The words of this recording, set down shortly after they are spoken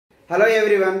Hello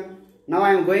everyone. Now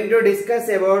I am going to discuss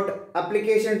about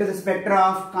application to the spectra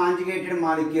of conjugated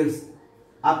molecules.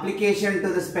 Application to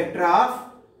the spectra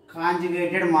of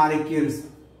conjugated molecules.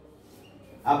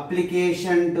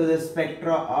 Application to the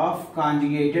spectra of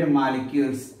conjugated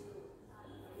molecules.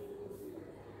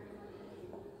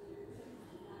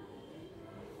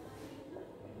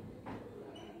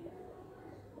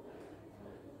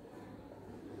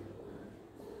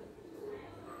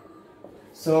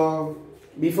 So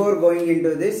before going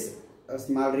into this, a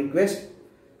small request.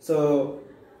 So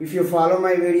if you follow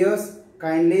my videos,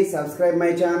 kindly subscribe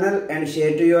my channel and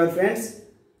share to your friends.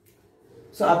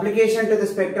 So application to the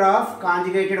spectra of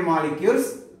conjugated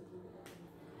molecules.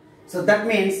 So that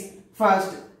means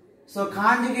first, so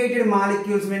conjugated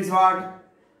molecules means what?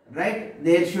 Right?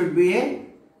 There should be a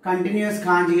continuous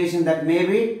conjugation, that may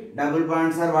be double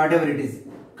bonds or whatever it is.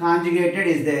 Conjugated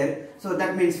is there. So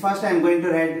that means first I am going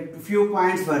to write a few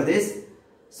points for this.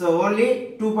 So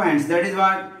only 2 points. That is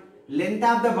what? Length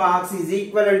of the box is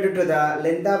equivalent to the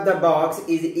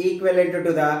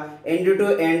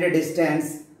end-to-end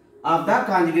distance of the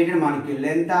conjugated molecule.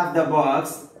 Length of the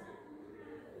box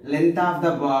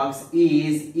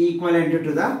is equivalent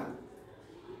to the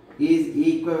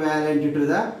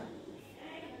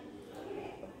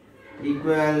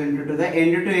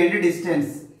end-to-end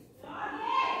distance.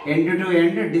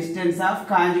 End-to-end distance of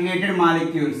conjugated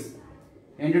molecules.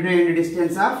 End-to-end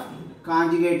distance of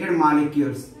conjugated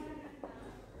molecules.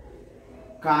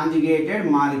 Conjugated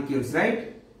molecules,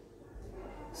 right?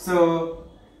 So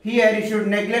here you should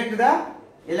neglect the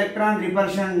electron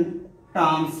repulsion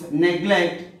terms.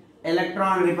 Neglect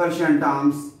electron repulsion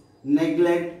terms.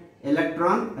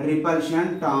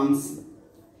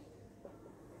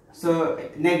 So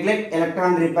neglect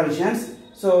electron repulsions.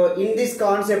 So in this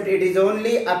concept, it is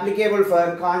only applicable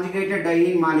for conjugated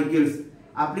diene molecules.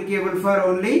 Applicable for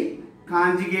only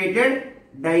conjugated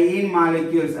diene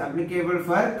molecules. Applicable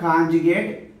for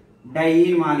conjugate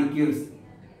diene molecules.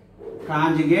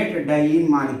 Conjugate diene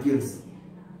molecules.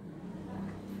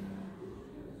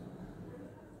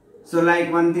 So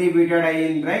like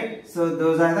 1,3-butadiene, right? So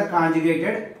those are the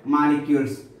conjugated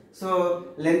molecules. So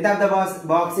length of the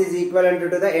box is equivalent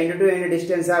to the end-to-end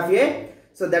distance of a.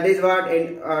 So that is what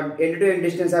end-to-end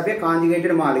distance of a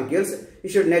conjugated molecules. You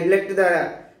should neglect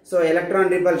the electron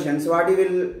repulsions. What you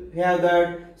will have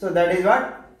that? So that is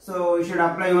what? So you should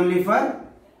apply only for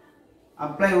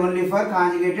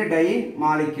conjugated diene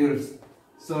molecules.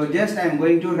 So just I am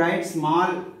going to write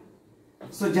small.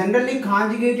 So generally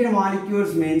conjugated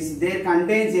molecules means there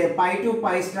contains a pi to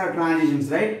pi star transitions,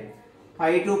 right?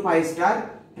 Pi to pi star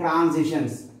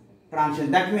transitions.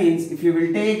 That means if you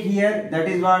will take here, that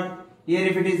is what? Here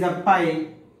if it is a pi,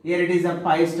 here it is a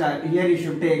pi star, here you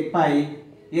should take pi,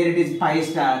 here it is pi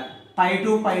star. Pi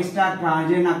to pi star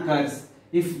transition occurs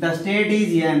if the state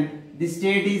is n, this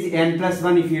state is n plus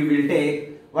 1 if you will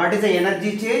take. What is the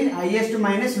energy change? Highest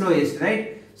minus lowest,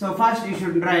 right? So first you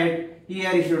should write,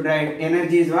 here you should write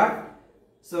energy is what?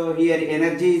 So here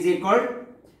energy is equal,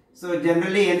 so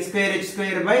generally n square h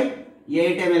square by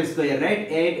 8 ml square,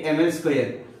 right? 8 ml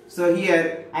square. So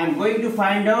here I am going to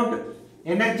find out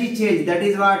energy change, that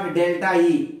is what? Delta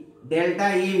E.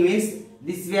 Delta E means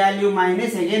this value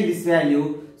minus again this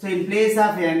value. So in place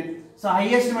of n, so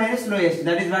highest minus lowest,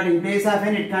 that is what? In place of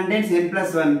n it contains n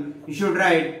plus 1. You should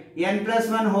write n plus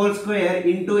 1 whole square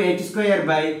into h square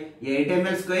by 8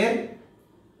 ml square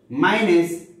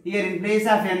minus, here in place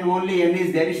of n only n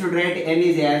is there, you should write n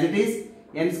is as it is,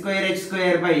 n square h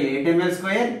square by 8 ml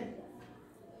square.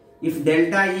 If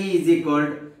delta E is equal,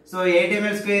 so 8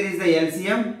 ml square is the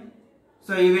LCM.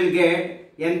 So you will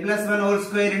get n plus 1 whole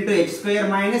square into h square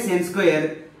minus n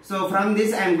square. So from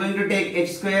this I am going to take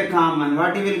h square common.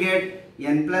 What you will get?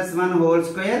 N plus 1 whole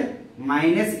square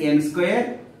minus n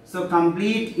square. So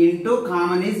complete into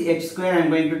common is h square. I am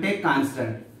going to take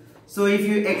constant. So if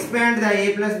you expand the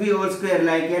a plus b whole square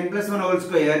like n plus 1 whole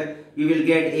square, you will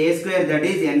get a square, that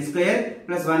is n square,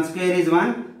 plus 1 square is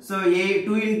 1. So a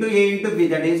 2 into a into b,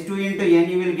 that is 2 into n,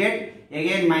 you will get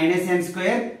again minus n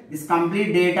square. This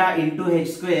complete data into h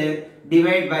square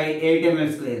divided by 8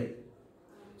 ml square.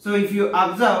 So if you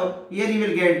observe, here you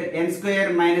will get n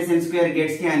square minus n square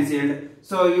gets cancelled.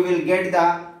 So you will get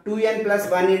the 2n plus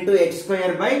 1 into h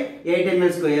square by 8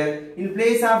 ml square. In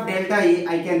place of delta E,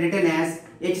 I can written as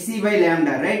hc by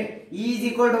lambda, right? E is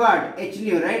equal to what? H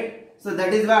nu, right? So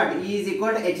that is what? E is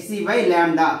equal to hc by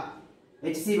lambda.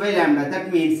 hc by lambda. That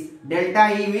means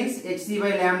delta E means hc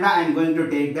by lambda I am going to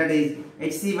take. That is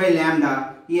hc by lambda.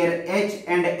 Here h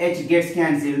and h gets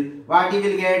cancelled. What you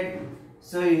will get?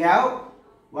 So you have,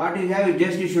 what you have,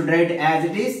 you should write as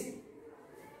it is.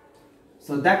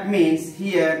 So that means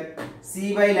here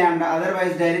C by lambda,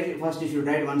 otherwise directly first you should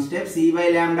write one step. C by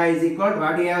lambda is equal to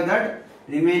what we have, that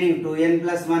remaining 2n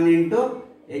plus 1 into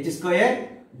h square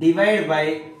divided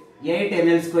by 8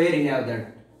 ml square, you have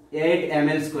that 8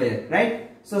 ml square,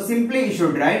 right? So simply you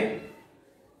should write,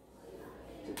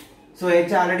 so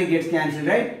h already gets cancelled,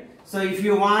 right? So if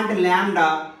you want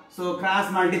lambda, so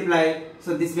cross multiply,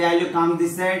 so this value comes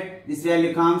this side, this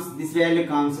value comes, this value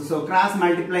comes, so cross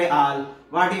multiply all,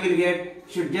 what you will get,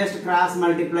 should just cross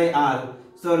multiply all.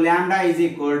 So lambda is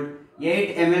equal to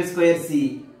 8 ml square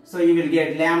c, so you will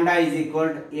get lambda is equal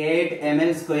to 8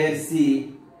 ml square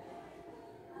c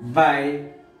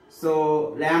by,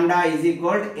 so lambda is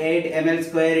equal to 8 ml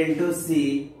square into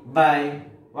c by,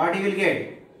 what you will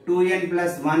get, 2n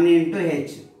plus 1 into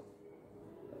h,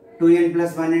 2n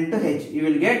plus 1 into h you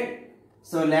will get.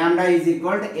 So lambda is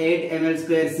equal to 8 ml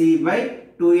square c by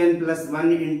 2n plus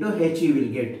 1 into h you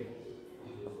will get.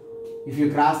 If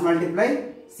you cross multiply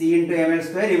c into ml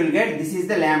square, you will get, this is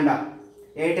the lambda,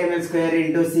 8 ml square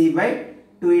into c by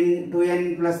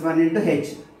 2n plus 1 into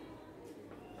h.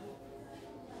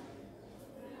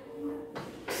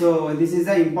 So this is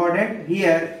the important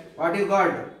here, what you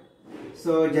got.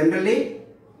 So generally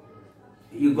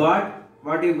you got,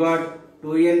 what you got,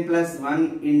 2n plus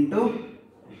 1 into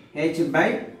h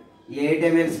by 8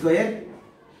 ml square,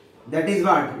 that is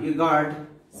what you got,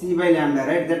 c by lambda,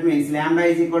 right? That means lambda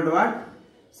is equal to what?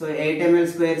 So 8 ml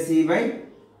square c by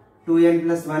 2n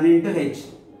plus 1 into h.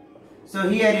 So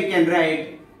here you can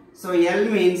write, so L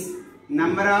means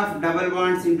number of double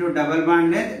bonds into double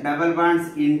bond length, double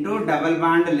bonds into double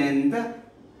bond length,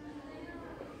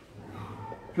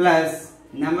 plus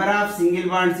number of single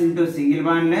bonds into single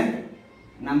bond length,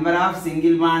 number of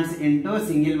single bonds into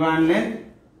single bond length,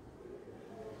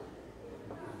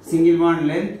 single bond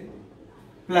length,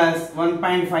 plus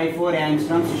 1.54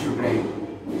 angstroms you should write.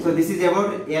 So this is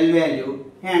about L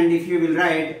value, and if you will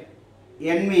write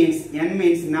N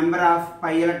means number of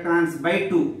pi electrons by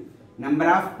 2, number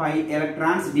of pi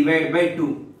electrons divided by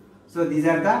 2. So these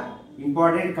are the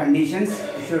important conditions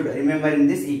you should remember in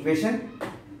this equation.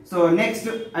 So next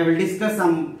I will discuss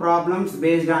some problems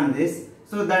based on this.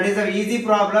 So that is the easy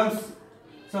problems.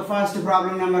 So first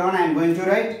problem number 1 I am going to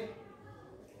write.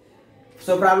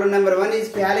 So problem number 1 is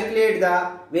calculate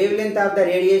the wavelength of the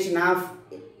radiation of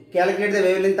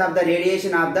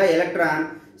the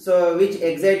electron, so which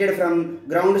excited from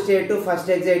ground state to first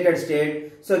excited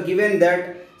state. So given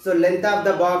that, so length of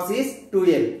the box is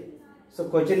 2L. So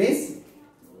question is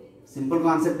simple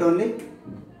concept only.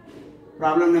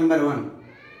 Problem number 1.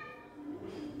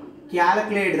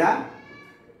 Calculate the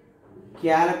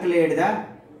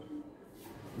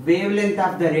wavelength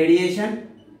of the radiation.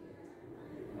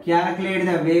 Calculate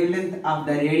the wavelength of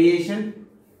the radiation.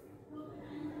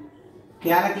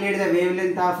 Calculate the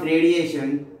wavelength of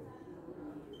radiation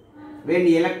when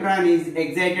electron is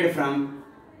excited from,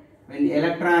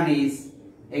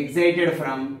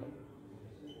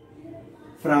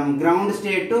 from ground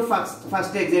state to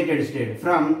first excited state,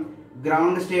 from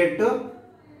ground state to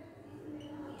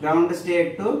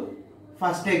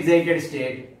first excited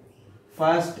state.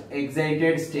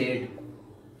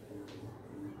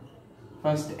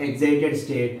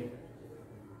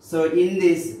 So in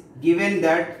this, given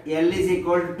that L is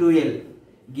equal to 2L,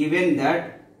 given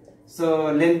that,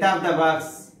 so length of the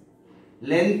box,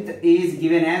 length is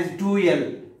given as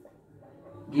 2L,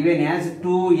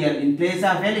 in place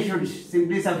of L you should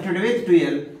simply substitute with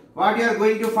 2L. What you are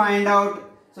going to find out,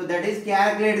 so that is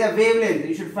calculate the wavelength,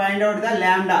 you should find out the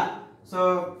lambda.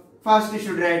 So first you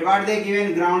should write what they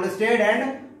given, ground state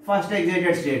and first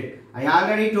excited state. I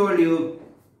already told you,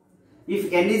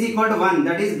 if n is equal to 1,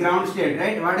 that is ground state,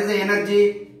 right? What is the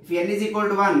energy? If n is equal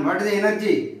to 1, what is the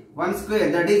energy? 1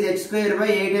 square, that is h square by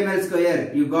 8 ml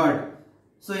square you got.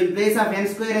 So in place of n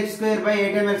square h square by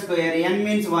 8 ml square, n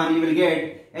means 1, you will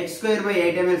get h square by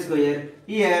 8 ml square.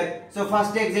 Here, so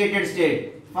first excited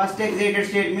state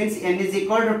means n is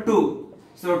equal to 2.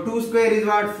 So 2 square is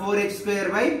what? 4h square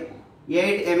by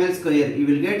 8 ml square. You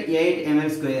will get 8 ml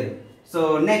square.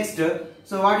 So next,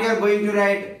 so what you are going to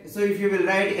write? So if you will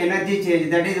write energy change,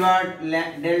 that is what?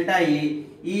 Delta E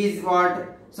is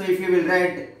what? So if you will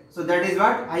write, so that is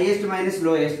what? Highest minus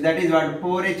lowest, that is what?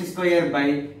 4h square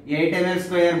by 8 ml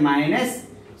square minus,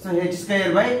 so h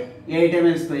square by 8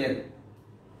 ml square.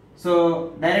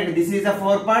 So direct, this is the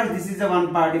 4 part, this is the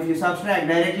 1 part. If you subtract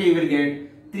directly, you will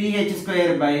get 3h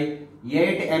square by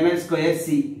 8 ml square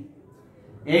c,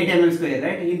 8 ml square,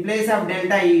 right? In place of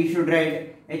delta E, you should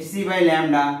write hc by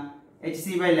lambda.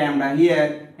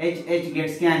 Here h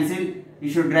gets cancelled. You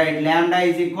should write lambda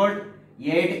is equal to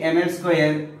 8 ml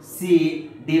square c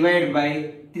divided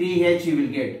by 3h you will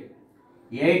get.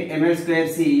 8 ml square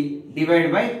C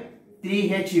divided by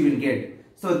 3H you will get.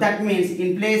 So that means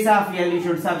in place of L you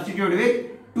should substitute with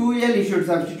 2L you should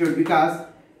substitute, because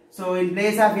so in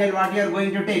place of L what you are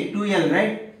going to take? 2L,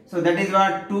 right? So that is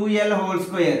what 2L whole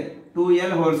square.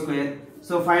 2L whole square.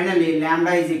 So finally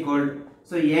lambda is equal.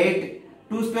 So 8,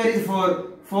 2 square is 4.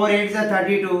 4 8 is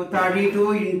 32.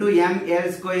 32 into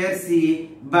ml square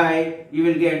C by you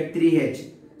will get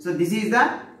 3H. So this is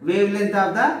the wavelength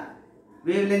of the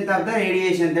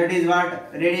radiation. That is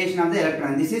what radiation of the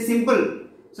electron. This is simple.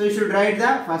 So you should write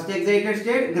the first excited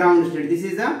state, ground state. This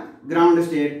is the ground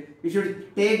state. You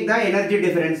should take the energy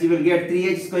difference. You will get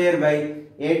 3H square by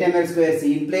 8 ml square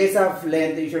C. In place of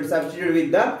length, you should substitute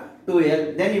with the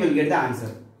 2L. Then you will get the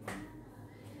answer.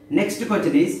 Next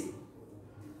question is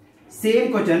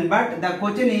same question, but the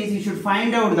question is you should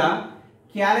find out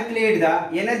calculate the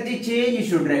energy change. You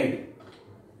should write.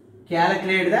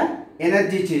 Calculate the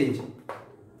energy change.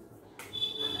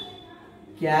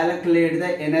 Calculate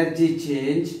the energy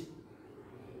change.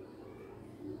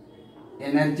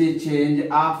 Energy change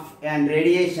of an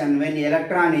radiation when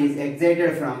electron is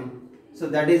excited from. So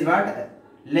that is what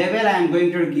level I am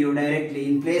going to give directly.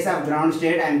 In place of ground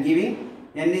state I am giving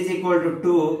n is equal to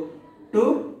 2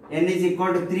 to n is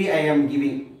equal to 3. I am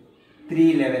giving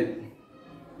 3 level.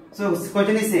 So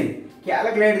question is same.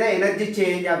 Calculate the energy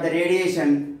change of the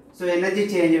radiation. So energy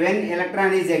change when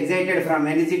electron is excited from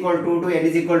n is equal to 2 to n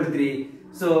is equal to 3.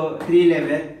 So 3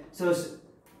 level. So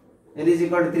n is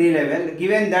equal to 3 level.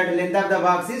 Given that length of the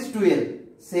box is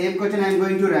 2L. Same question I am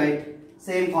going to write.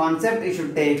 Same concept you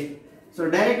should take. So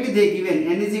directly they given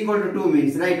n is equal to 2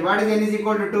 means, right? What is n is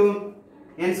equal to 2?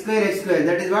 N square h square.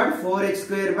 That is what? 4h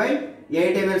square by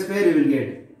 8 ml square you will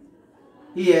get.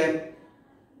 Here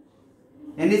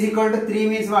n is equal to 3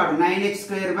 means what? 9h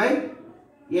square by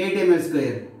 8 ml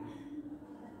square.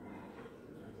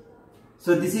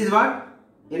 So this is what?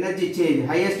 Energy change.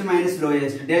 Highest minus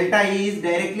lowest. Delta E is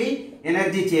directly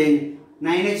energy change.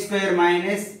 9h square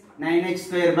minus 9h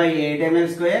square by 8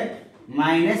 ml square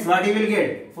minus what you will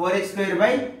get? 4h square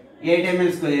by 8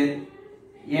 ml square.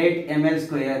 8 ml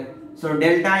square. So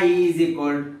delta E is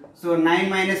equal. So 9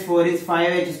 minus 4 is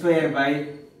 5h square by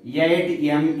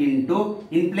 8m into,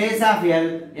 in place of L,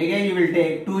 again you will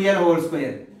take 2L whole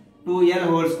square. 2L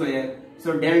whole square.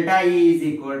 So delta E is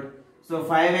equal. So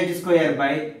 5h square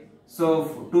by,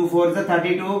 so 2 4 is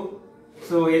 32.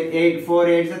 So 8 4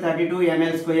 8 is 32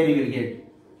 ml square you will get.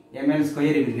 Ml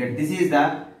square you will get. This is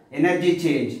the energy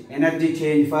change. Energy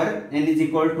change for n is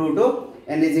equal to 2 to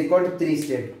n is equal to 3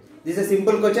 state. This is a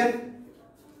simple question.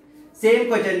 Same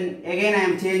question again I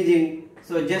am changing.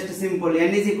 So just simple.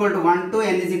 N is equal to 1 to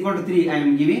n is equal to 3 I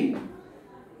am giving.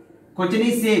 Question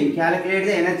is same. Calculate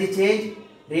the energy change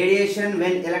radiation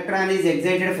when electron is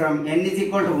excited from n is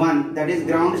equal to 1, that is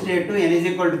ground state, to n is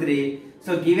equal to 3.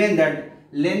 So given that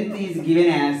length is given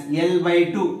as L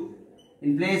by 2.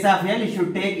 In place of L you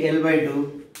should take L by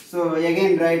 2. So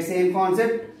again write same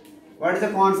concept. What is the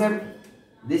concept?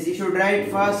 This you should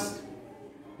write first.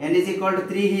 N is equal to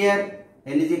 3 here.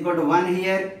 N is equal to 1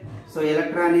 here. So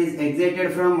electron is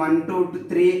excited from 1 to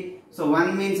 3. So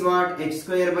 1 means what? H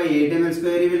square by 8 ml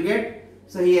square you will get.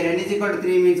 So here n is equal to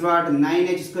 3 means what?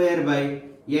 9h square by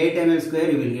 8 ml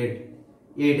square you will get.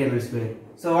 8 ml square.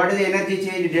 So what is the energy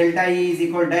change? Delta E is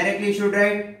equal, directly you should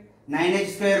write 9h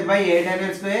square by 8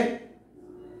 ml square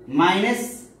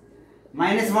minus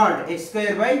what? H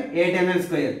square by 8 ml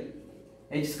square.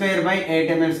 H square by 8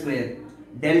 ml square.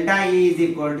 Delta E is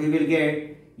equal to, you will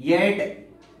get 8.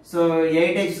 So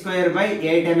 8h square by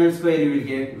 8 ml square you will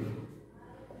get.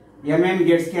 Mm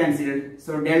gets cancelled.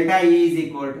 So delta E is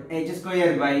equal to h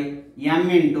square by m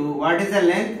into, what is the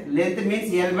length? Length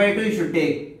means L by 2 you should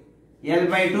take. L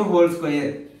by 2 whole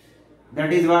square.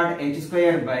 That is what? H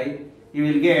square by, you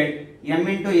will get m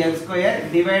into L square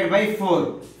divided by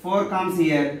 4. 4 comes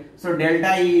here. So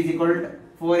delta E is equal to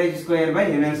 4h square by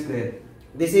ml square.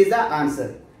 This is the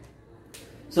answer.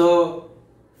 So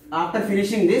after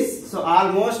finishing this, so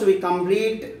almost we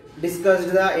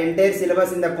discussed the entire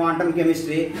syllabus in the quantum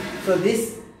chemistry. So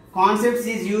this concepts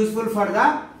is useful for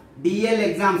the DL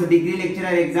exams, degree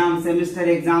lecturer exams, semester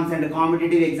exams and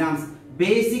competitive exams.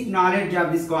 Basic knowledge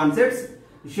of these concepts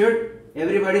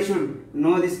everybody should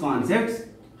know these concepts.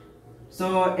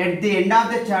 So at the end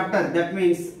of the chapter, that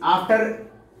means after,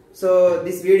 so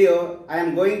this video I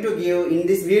am going to give, in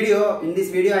this video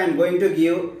I am going to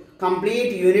give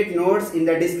complete unit notes in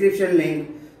the description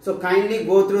link. So kindly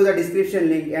go through the description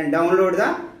link and download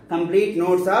the complete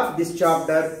notes of this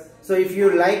chapter. So if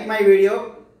you like my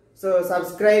video, so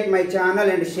subscribe my channel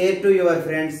and share to your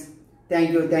friends.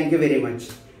 Thank you very much.